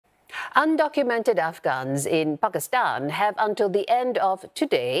Undocumented Afghans in Pakistan have until the end of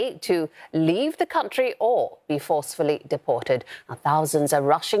today to leave the country or be forcefully deported. Now, thousands are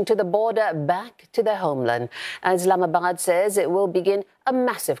rushing to the border back to their homeland. Islamabad says it will begin a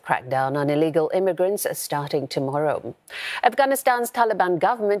massive crackdown on illegal immigrants starting tomorrow. Afghanistan's Taliban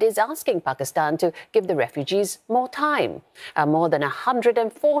government is asking Pakistan to give the refugees more time. More than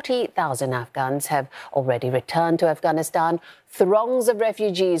 140,000 Afghans have already returned to Afghanistan. Throngs of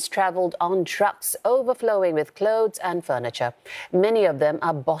refugees travelled on trucks overflowing with clothes and furniture. Many of them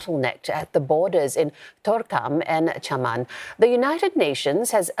are bottlenecked at the borders in Torkham and Chaman. The United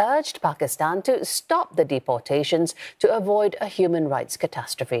Nations has urged Pakistan to stop the deportations to avoid a human rights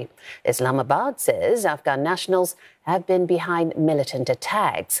catastrophe. Islamabad says Afghan nationals have been behind militant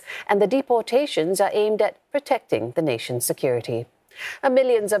attacks, and the deportations are aimed at protecting the nation's security.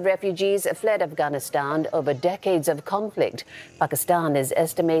 Millions of refugees fled Afghanistan over decades of conflict. Pakistan is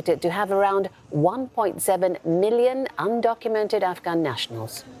estimated to have around 1.7 million undocumented Afghan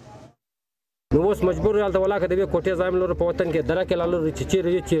nationals. نووس مجبور یالته ولا کده به کوټه زایم لور په وطن کې درکه لالو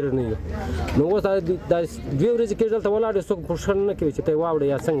چیرې نه نووس د دوی ورځې کې دلته ولاړ سو پوښتنه نه کوي چې ته واوړې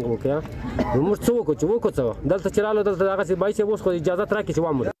یا څنګه وکړه نو موږ څه وکړو چې دلته چرالو دلته هغه څه بای چې اوس خو اجازه ترکې چې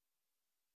وامر